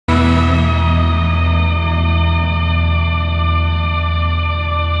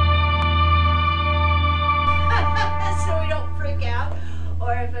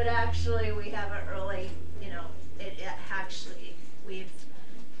actually, we haven't really, you know, we've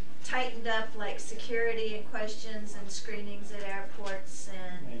tightened up like security and questions and screenings at airports,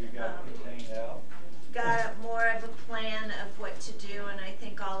 and maybe got contained out. Got more of a plan of what to do, and I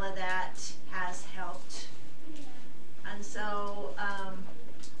think all of that has helped. And so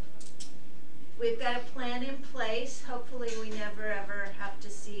we've got a plan in place. Hopefully we never ever have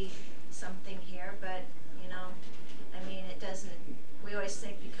to see something here, but you know, I mean, it doesn't, we always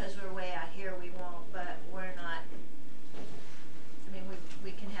think because we're way out here we won't, but we're not. I mean,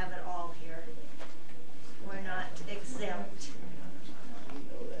 we can have it all here. We're not exempt.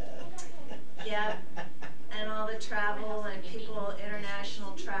 Yeah, and all the travel and people,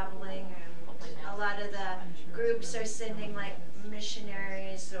 international traveling, and a lot of the groups are sending like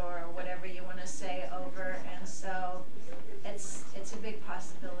missionaries or whatever you want to say over, and so it's a big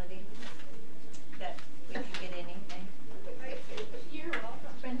possibility that we can get anything. You're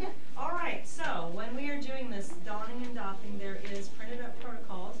welcome. Brenda? All right, so when we are doing this donning and doffing, there is printed up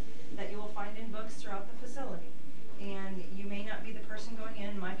protocols that you will find in books throughout the facility. And you may not be the person going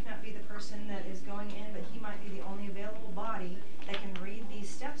in, Mike not be the person that is going in, but he might be the only available body that can read these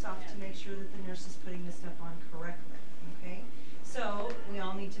steps off to make sure that the nurse is putting this stuff on correctly, okay? So we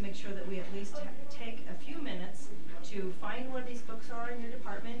all need to make sure that we at least take a few minutes to find where these books are in your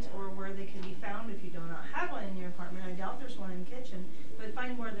department or where they can be found if you do not have one in your apartment. I doubt there's one in the kitchen, but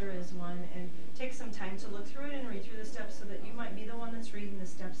find where there is one and take some time to look through it and read through the steps so that you might be the one that's reading the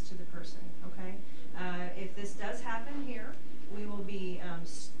steps to the person, okay? If this does happen here, we will be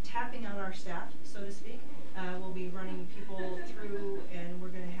tapping on our staff, so to speak. We'll be running people through, and we're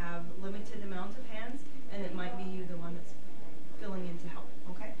going to have limited amount of hands, and it might be you, the one that's filling in to help,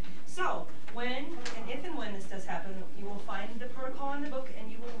 okay? So, if and when this does happen, you will find the protocol in the book, and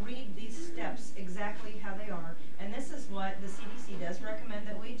you will read these steps exactly how they are. And this is what the CDC does recommend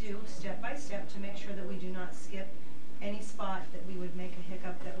that we do step by step to make sure that we do not skip any spot that we would make a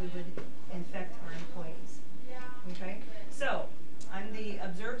hiccup that we would infect our employees. Okay? So, I'm the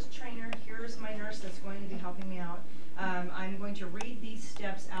observed trainer. Here's my nurse that's going to be helping me out. I'm going to read these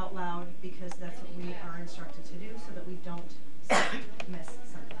steps out loud because that's what we are instructed to do so that we don't miss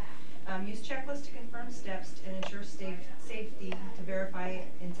something. Use checklists to confirm steps and ensure safety to verify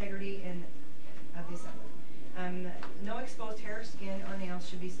integrity of the assembly. No exposed hair, skin, or nails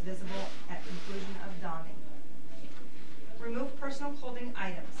should be visible at conclusion of donning. Remove personal clothing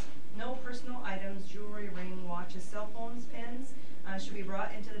items. No personal items, jewelry, ring, watches, cell phones, pens should be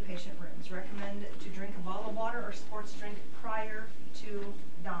brought into the patient rooms. Recommend to drink a bottle of water or sports drink prior to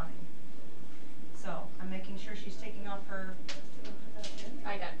donning. So I'm making sure she's taking off her.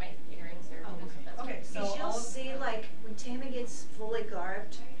 I got my earrings there. Oh, okay. So you'll see, like, when Tammy gets fully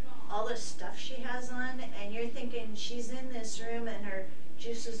garbed, all the stuff she has on, and you're thinking she's in this room and her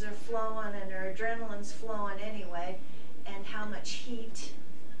juices are flowing and her adrenaline's flowing anyway, and how much heat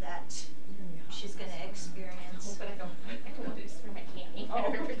that she's going to experience. But I don't want to just wear my candy.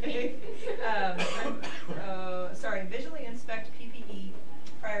 Oh, okay. Sorry, visually inspect PPE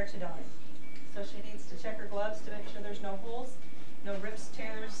prior to donning. So she needs to check her gloves to make sure there's no holes, no rips,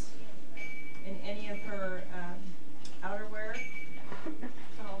 tears in any of her outerwear.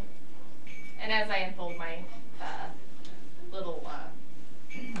 So, and as I unfold my little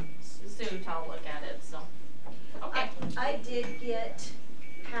suit, I'll look at it. So, okay. I did get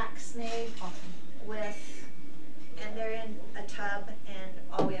packs made with, and they're in a tub, and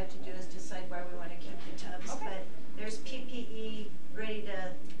all we have to do is decide where we want to keep the tubs. Okay. But there's PPE ready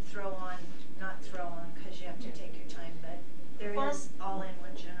to throw on, not throw on because you have to take your time, but there is all in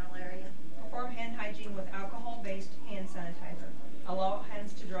one general area. Perform hand hygiene with alcohol-based hand sanitizer. Allow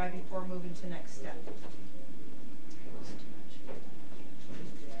hands to dry before moving to next step.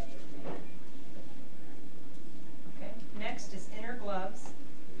 Okay. Next is inner gloves.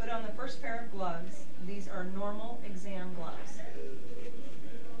 Put on the first pair of gloves. These are normal exam gloves.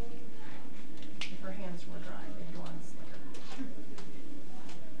 If her hands were dry, they'd go on slicker.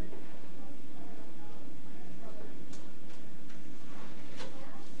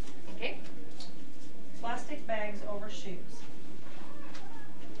 Okay. Plastic bags over shoes.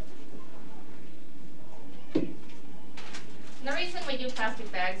 The reason we do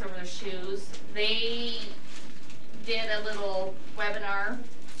plastic bags over their shoes, they did a little webinar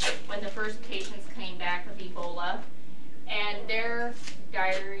when the first patients came back with Ebola, and their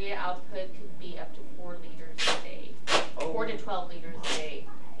diarrhea output could be up to 4 liters a day, 4 to 12 liters a day.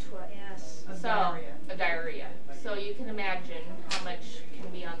 Yes. Of diarrhea. So you can imagine how much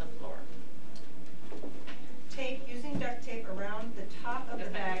can be on the floor. Tape, using duct tape around the top of the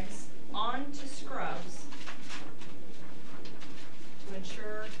bags onto scrubs to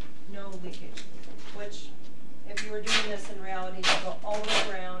ensure no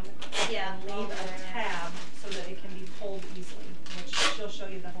Yeah. and leave a tab so that it can be pulled easily, which she'll show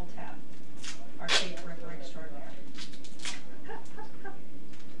you the whole tab. Our tape ripper extraordinaire.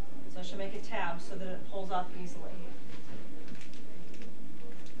 So she'll make a tab so that it pulls off easily.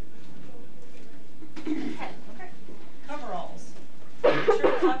 Okay. Coveralls. Make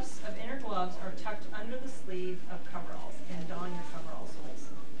sure cuffs of inner gloves are tucked under the sleeve of coveralls and don your coverall soles.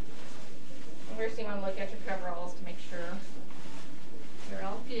 First you want to look at your coveralls to make sure you're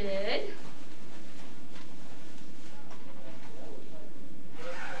all good.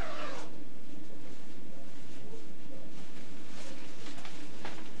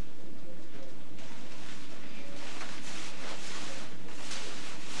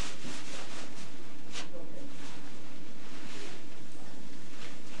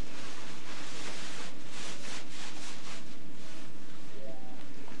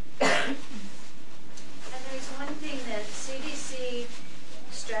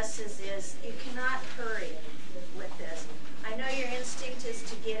 Is you cannot hurry with this. I know your instinct is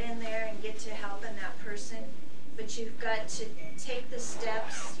to get in there and get to helping that person, but you've got to take the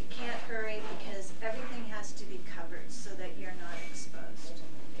steps. You can't hurry because everything has to be covered so that you're not exposed.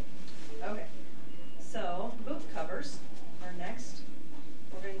 Okay, so boot covers are next.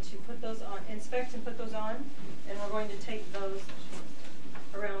 We're going to put those on, inspect and put those on, and we're going to take those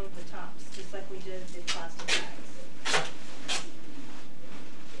around the tops, just like we did the plastic bags.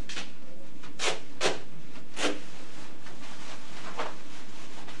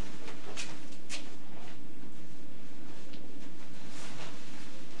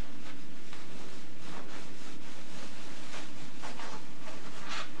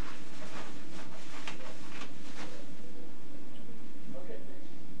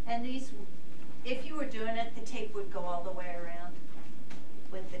 And these, if you were doing it, the tape would go all the way around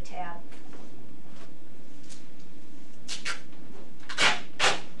with the tab.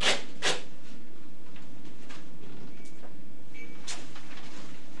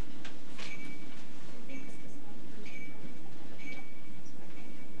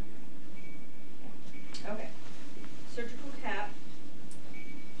 Okay, surgical cap.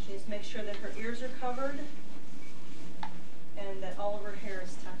 She needs to make sure that her ears are covered and that all of her hair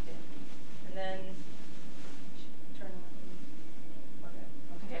is tucked in. And then, turn on.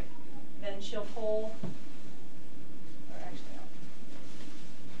 Okay. Then she'll pull, or actually no,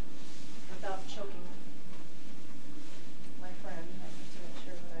 without choking my friend, I have to make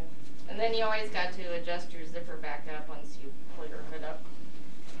sure that I. And then you always got to adjust your zipper back up once you pull your hood up.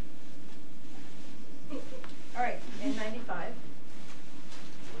 All right, N95.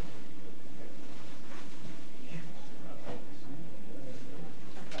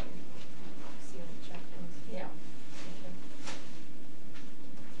 Yeah.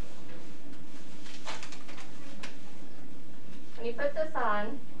 When you put this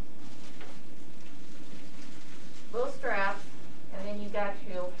on, little straps, and then you got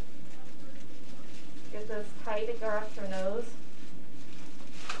to get this tight across your nose,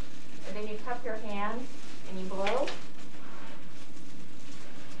 and then you cup your hand and you blow,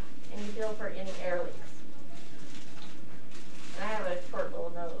 and you feel for any air leaks. And I have a short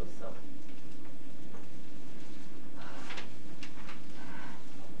little nose, so.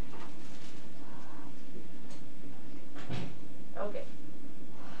 Okay.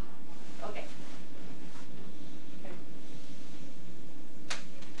 Okay.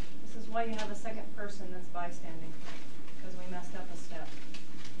 This is why you have a second person that's bystanding, because we messed up a step.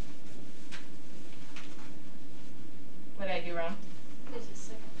 What did I do wrong? There's a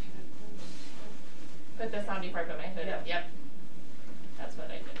second pair of gloves. Put this on before I put my hood up. Yep. That's what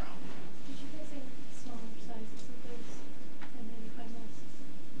I did wrong. Did you guys have smaller sizes of those N95 masks?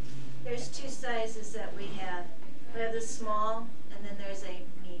 There's two sizes that we have. We have the small, and then there's a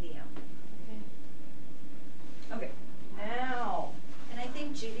medium. Okay. Okay, now. And I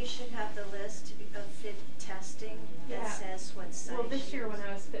think Judy should have the list of fit testing that Yeah. says what size. Well, this year when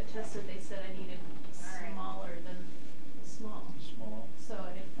I was fit tested, they said I needed Alright. smaller than small. Small. So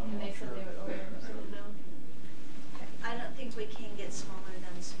I didn't, I'm and they not said sure. they would order them, so no. I don't think we can get smaller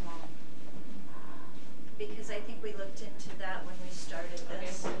than small. Because I think we looked into that when we started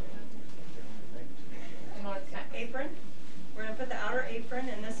this. Okay. You know what's next? Apron. We're going to put the outer apron,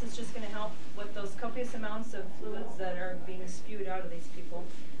 and this is just going to help with those copious amounts of fluids that are being spewed out of these people.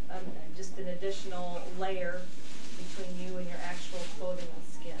 Just an additional layer between you and your actual clothing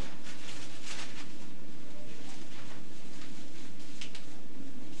and skin.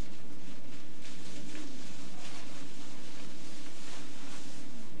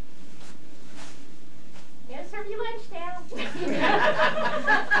 Yeah, serve you lunch now.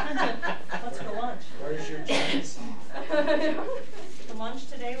 What's for lunch? Where's your cheese? The lunch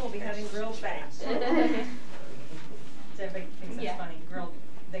today, we'll be having grilled bats. So everybody thinks that's Yeah. funny, grilled,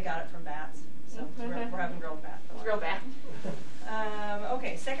 they got it from bats, so we're having grilled bat for lunch. Real bad.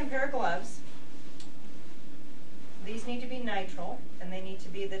 Okay, second pair of gloves. These need to be nitrile, and they need to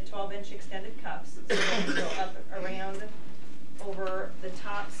be the 12-inch extended cuffs. So they need to go up around over the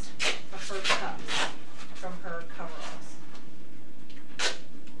tops of her cuffs from her coveralls.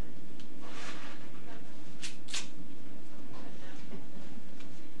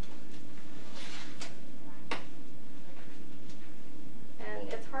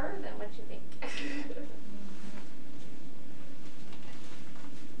 And it's harder than what you think.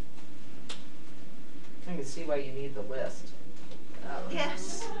 I can see why you need the list.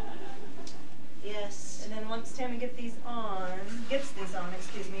 Yes. Yes. And then once Tammy gets these on,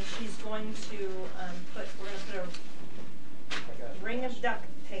 excuse me, she's going to we're going to put a ring of duct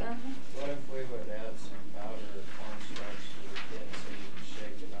tape. What if we would add some powder or cornstarch to the kit so you can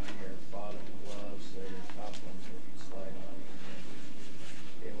shake it on your bottom gloves so your top ones will slide on you and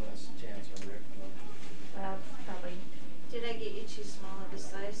give us a chance of ripping them? That's probably. Did I get you too small of a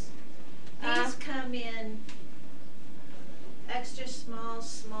size? These come in extra small,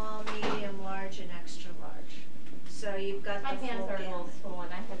 small, medium, large, and extra large. So you've got My the hands full are a little gamut. swollen.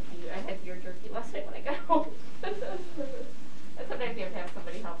 I had beer jerky last night when I got home. And sometimes you have to have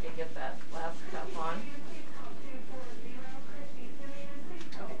somebody help you get that last stuff on.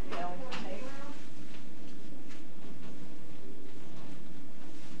 Okay, now tape.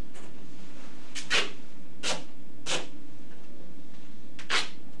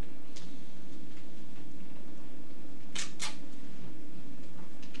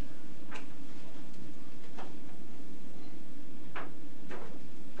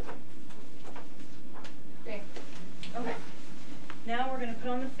 Okay. Okay. Now we're going to put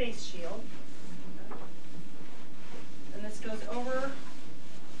on the face shield. And this goes over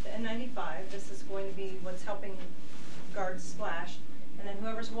the N95. This is going to be what's helping guards splash. And then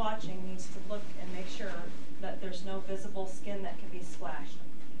whoever's watching needs to look and make sure that there's no visible skin that can be splashed.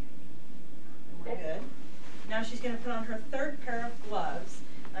 And we're good. Now she's going to put on her third pair of gloves.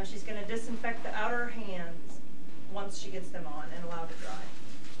 She's going to disinfect the outer hands once she gets them on and allow to dry.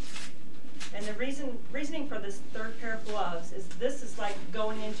 And the reasoning for this third pair of gloves is this is like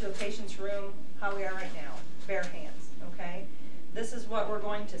going into a patient's room how we are right now, bare hands, okay? This is what we're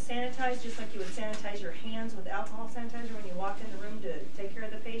going to sanitize, just like you would sanitize your hands with alcohol sanitizer when you walk in the room to take care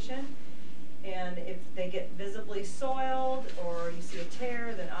of the patient. And if they get visibly soiled or you see a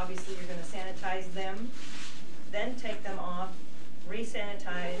tear, then obviously you're going to sanitize them, then take them off,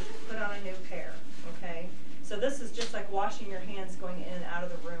 re-sanitize, put on a new pair, okay? So this is just like washing your hands going in and out of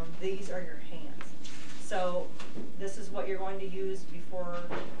the room. These are your hands. So this is what you're going to use before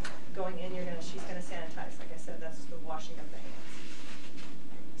going in. She's going to sanitize. Like I said, that's the washing of the hands.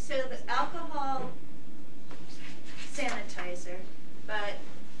 So the alcohol sanitizer, but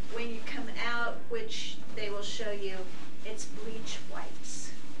when you come out, which they will show you, it's bleach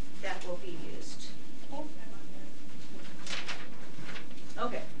wipes that will be used.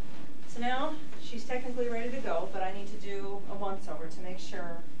 Okay, so now she's technically ready to go, but I need to do a once-over to make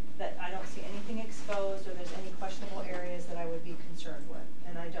sure that I don't see anything exposed or there's any questionable areas that I would be concerned with,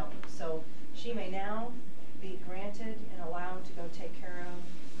 and I don't. So she may now be granted and allowed to go take care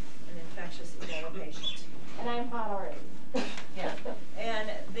of an infectious Ebola patient. And I'm hot already. Yeah, and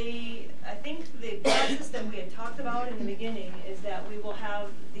I think the process that we had talked about in the beginning is that we will have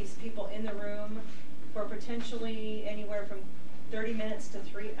these people in the room for potentially anywhere from 30 minutes to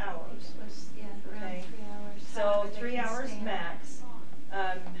 3 hours. Yeah, around Okay. 3 hours. So However they 3 can hours stand. max.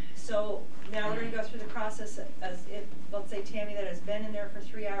 So now we're going to go through the process as if, let's say Tammy that has been in there for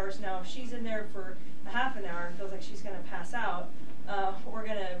 3 hours now, if she's in there for a half an hour and feels like she's going to pass out, we're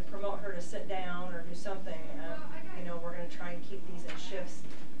going to promote her to sit down or do something. We're going to try and keep these in shifts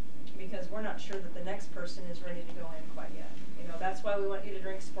because we're not sure that the next person is ready to go in quite yet. That's why we want you to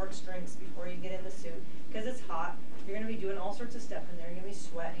drink sports drinks before you get in the suit because it's hot. You're going to be doing all sorts of stuff in there. You're going to be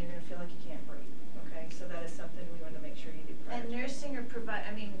sweating. You're going to feel like you can't breathe. Okay, so that is something we want to make sure you do. And nursing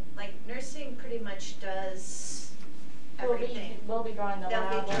nursing pretty much does everything. We'll be drawing the They'll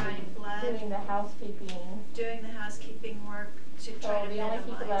lab, be drawing blood, doing the housekeeping. doing the housekeeping work to So try to the only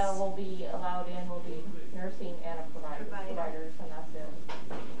minimize. people that will be allowed in will be nursing and a providers, and that's it.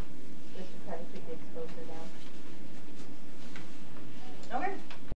 Just to try to keep the exposure down. Okay.